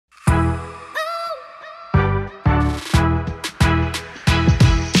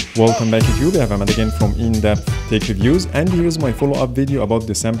Welcome back YouTube, I have Ahmed again from In-Depth Tech Reviews, and here is my follow-up video about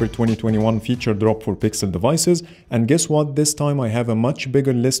December 2021 feature drop for Pixel devices. And guess what, this time I have a much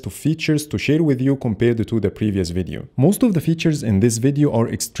bigger list of features to share with you compared to the previous video. Most of the features in this video are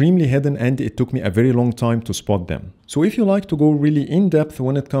extremely hidden and it took me a very long time to spot them. So if you like to go really in-depth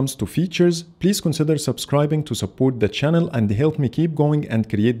when it comes to features, please consider subscribing to support the channel and help me keep going and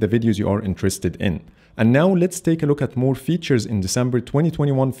create the videos you are interested in. And now let's take a look at more features in December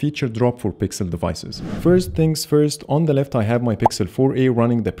 2021 feature drop for Pixel devices. First things first, on the left I have my Pixel 4a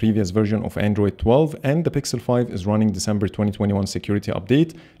running the previous version of Android 12, and the Pixel 5 is running December 2021 security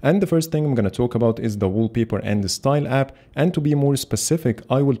update. And the first thing I'm going to talk about is the Wallpaper and the Style app, and to be more specific,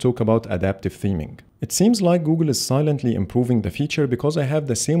 I will talk about adaptive theming. It seems like Google is silently improving the feature because I have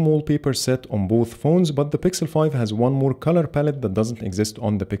the same wallpaper set on both phones, but the Pixel 5 has one more color palette that doesn't exist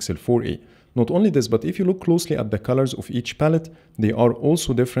on the Pixel 4a. Not only this, but if you look closely at the colors of each palette, they are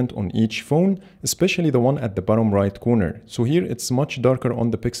also different on each phone, especially the one at the bottom right corner. So here it's much darker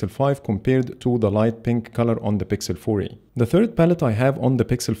on the Pixel 5 compared to the light pink color on the Pixel 4a. The third palette I have on the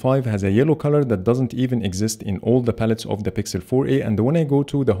Pixel 5 has a yellow color that doesn't even exist in all the palettes of the Pixel 4a, and when I go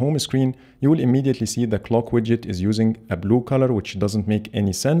to the home screen, you will immediately see the clock widget is using a blue color, which doesn't make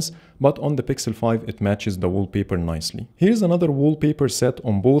any sense, but on the Pixel 5 it matches the wallpaper nicely. Here's another wallpaper set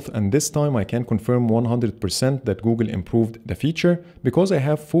on both, and this time I can confirm 100% that Google improved the feature because I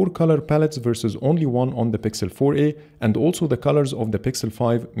have 4 color palettes versus only one on the Pixel 4a, and also the colors of the Pixel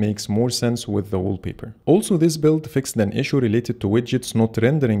 5 makes more sense with the wallpaper. Also, this build fixed an issue related to widgets not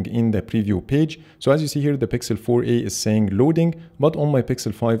rendering in the preview page. So as you see here, the Pixel 4a is saying loading, but on my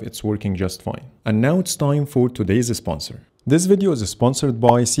Pixel 5 it's working just fine. And now it's time for today's sponsor. This video is sponsored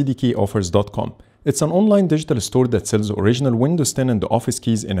by cdkeyoffers.com. It's an online digital store that sells original Windows 10 and Office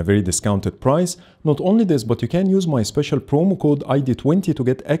keys in a very discounted price. Not only this, but you can use my special promo code ID20 to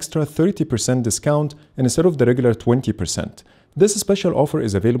get extra 30% discount instead of the regular 20%. This special offer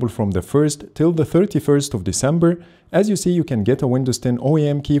is available from the 1st till the 31st of December. As you see, you can get a Windows 10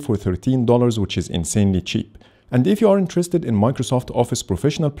 OEM key for $13, which is insanely cheap. And if you are interested in Microsoft Office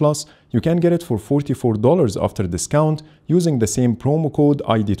Professional Plus, you can get it for $44 after discount using the same promo code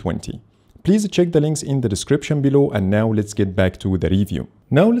ID20. Please check the links in the description below, and now let's get back to the review.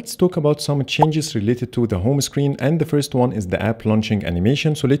 Now let's talk about some changes related to the home screen, and the first one is the app launching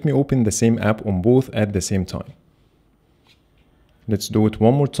animation. So let me open the same app on both at the same time. Let's do it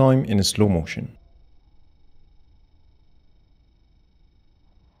one more time in slow motion.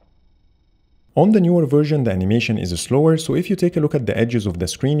 On the newer version, the animation is slower, so if you take a look at the edges of the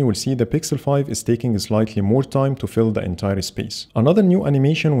screen, you will see the Pixel 5 is taking slightly more time to fill the entire space. Another new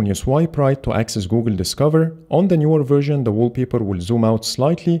animation when you swipe right to access Google Discover. On the newer version, the wallpaper will zoom out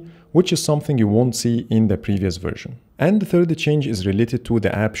slightly, which is something you won't see in the previous version. And the third change is related to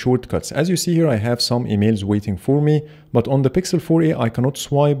the app shortcuts. As you see here, I have some emails waiting for me, but on the Pixel 4a, I cannot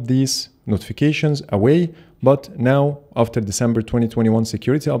swipe these notifications away. But now, after December 2021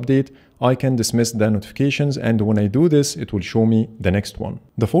 security update, I can dismiss the notifications, and when I do this, it will show me the next one.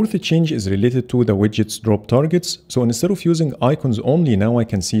 The fourth change is related to the widgets drop targets. So instead of using icons only, now I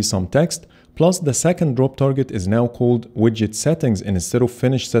can see some text. Plus, the second drop target is now called widget settings instead of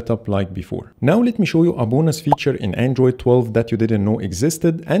finish setup like before. Now let me show you a bonus feature in Android 12 that you didn't know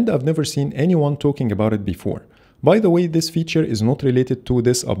existed, and I've never seen anyone talking about it before. By the way, this feature is not related to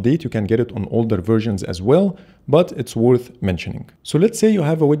this update. You can get it on older versions as well, but it's worth mentioning. So let's say you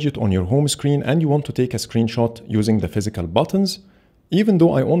have a widget on your home screen and you want to take a screenshot using the physical buttons. Even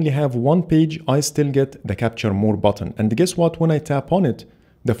though I only have one page, I still get the Capture More button. And guess what? When I tap on it,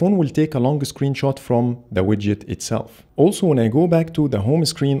 the phone will take a long screenshot from the widget itself. Also, when I go back to the home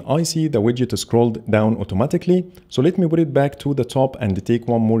screen, I see the widget scrolled down automatically. So let me put it back to the top and take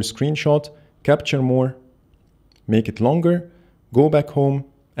one more screenshot, Capture More, make it longer, go back home,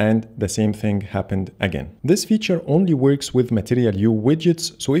 and the same thing happened again. This feature only works with Material U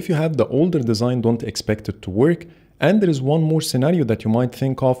widgets, so if you have the older design, don't expect it to work. And there is one more scenario that you might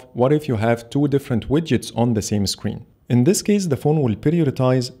think of. What if you have two different widgets on the same screen? In this case, the phone will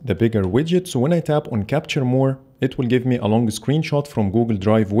prioritize the bigger widget, so when I tap on Capture More, it will give me a long screenshot from Google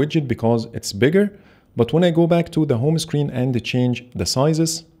Drive widget because it's bigger. But when I go back to the home screen and change the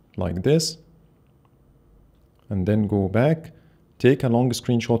sizes like this, and then go back, take a long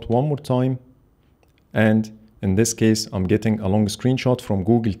screenshot one more time, and in this case, I'm getting a long screenshot from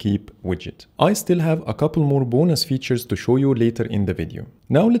Google Keep widget. I still have a couple more bonus features to show you later in the video.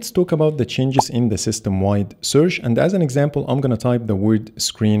 Now let's talk about the changes in the system-wide search, and as an example, I'm gonna type the word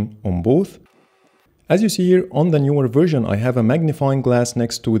screen on both. As you see here, on the newer version, I have a magnifying glass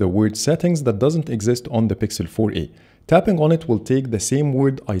next to the word settings that doesn't exist on the Pixel 4a. Tapping on it will take the same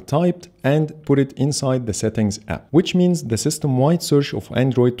word I typed and put it inside the settings app, which means the system-wide search of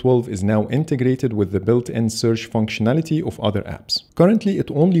Android 12 is now integrated with the built-in search functionality of other apps. Currently,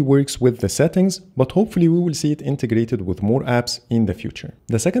 it only works with the settings, but hopefully we will see it integrated with more apps in the future.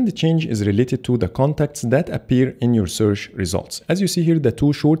 The second change is related to the contacts that appear in your search results. As you see here, the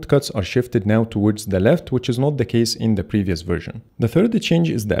two shortcuts are shifted now towards the left, which is not the case in the previous version. The third change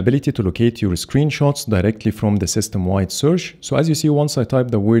is the ability to locate your screenshots directly from the system-wide search. So as you see, once I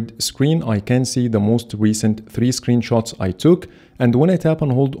type the word screen, I can see the most recent 3 screenshots I took, and when I tap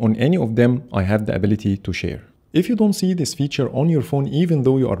and hold on any of them, I have the ability to share. If you don't see this feature on your phone, even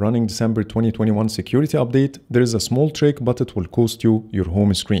though you are running December 2021 security update, there is a small trick, but it will cost you your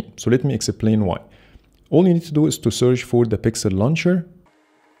home screen. So let me explain why. All you need to do is to search for the Pixel launcher,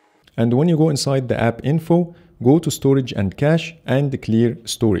 and when you go inside the app info, go to storage and cache and clear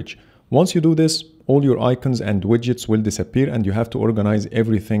storage. Once you do this, all your icons and widgets will disappear and you have to organize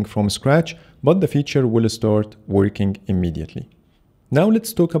everything from scratch, but the feature will start working immediately. Now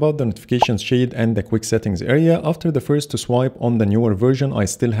let's talk about the notifications shade and the quick settings area. After the first swipe on the newer version, I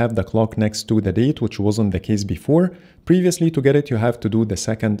still have the clock next to the date, which wasn't the case before. Previously, to get it, you have to do the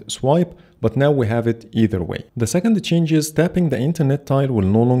second swipe, but now we have it either way. The second change is tapping the internet tile will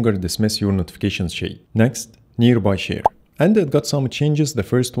no longer dismiss your notifications shade. Next, nearby share. And it got some changes. The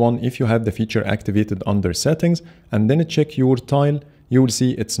first one, if you have the feature activated under settings and then check your tile, you will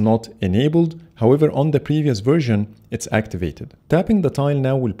see it's not enabled. However, on the previous version, it's activated. Tapping the tile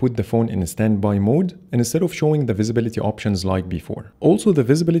now will put the phone in standby mode instead of showing the visibility options like before. Also, the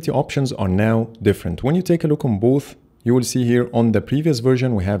visibility options are now different. When you take a look on both, you will see here on the previous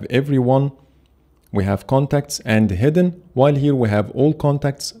version, we have everyone, we have contacts and hidden, while here we have all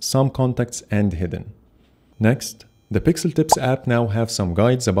contacts, some contacts and hidden. Next, the Pixel Tips app now have some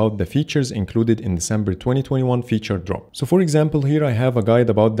guides about the features included in December 2021 feature drop. So for example, here I have a guide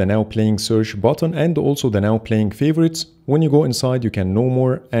about the now playing search button and also the now playing favorites. When you go inside, you can know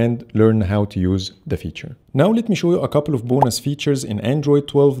more and learn how to use the feature. Now let me show you a couple of bonus features in Android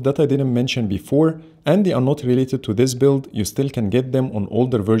 12 that I didn't mention before, and they are not related to this build. You still can get them on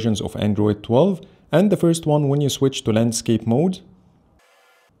older versions of Android 12. And the first one, when you switch to landscape mode,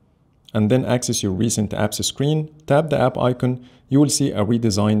 and then access your recent apps screen, tap the app icon, you will see a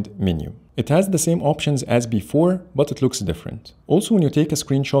redesigned menu. It has the same options as before, but it looks different. Also, when you take a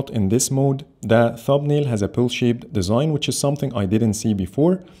screenshot in this mode, the thumbnail has a pill-shaped design, which is something I didn't see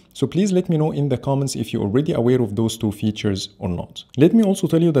before. So please let me know in the comments if you're already aware of those two features or not. Let me also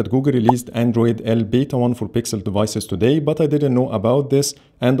tell you that Google released Android L Beta 1 for Pixel devices today, but I didn't know about this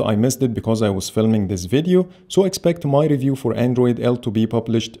and I missed it because I was filming this video. So expect my review for Android L to be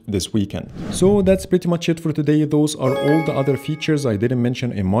published this weekend. So that's pretty much it for today. Those are all the other features I didn't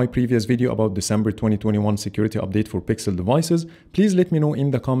mention in my previous video about December 2021 security update for Pixel devices. Please let me know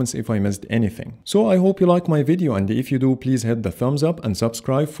in the comments if I missed anything. So I hope you like my video, and if you do, please hit the thumbs up and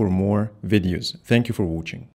subscribe for more videos. Thank you for watching.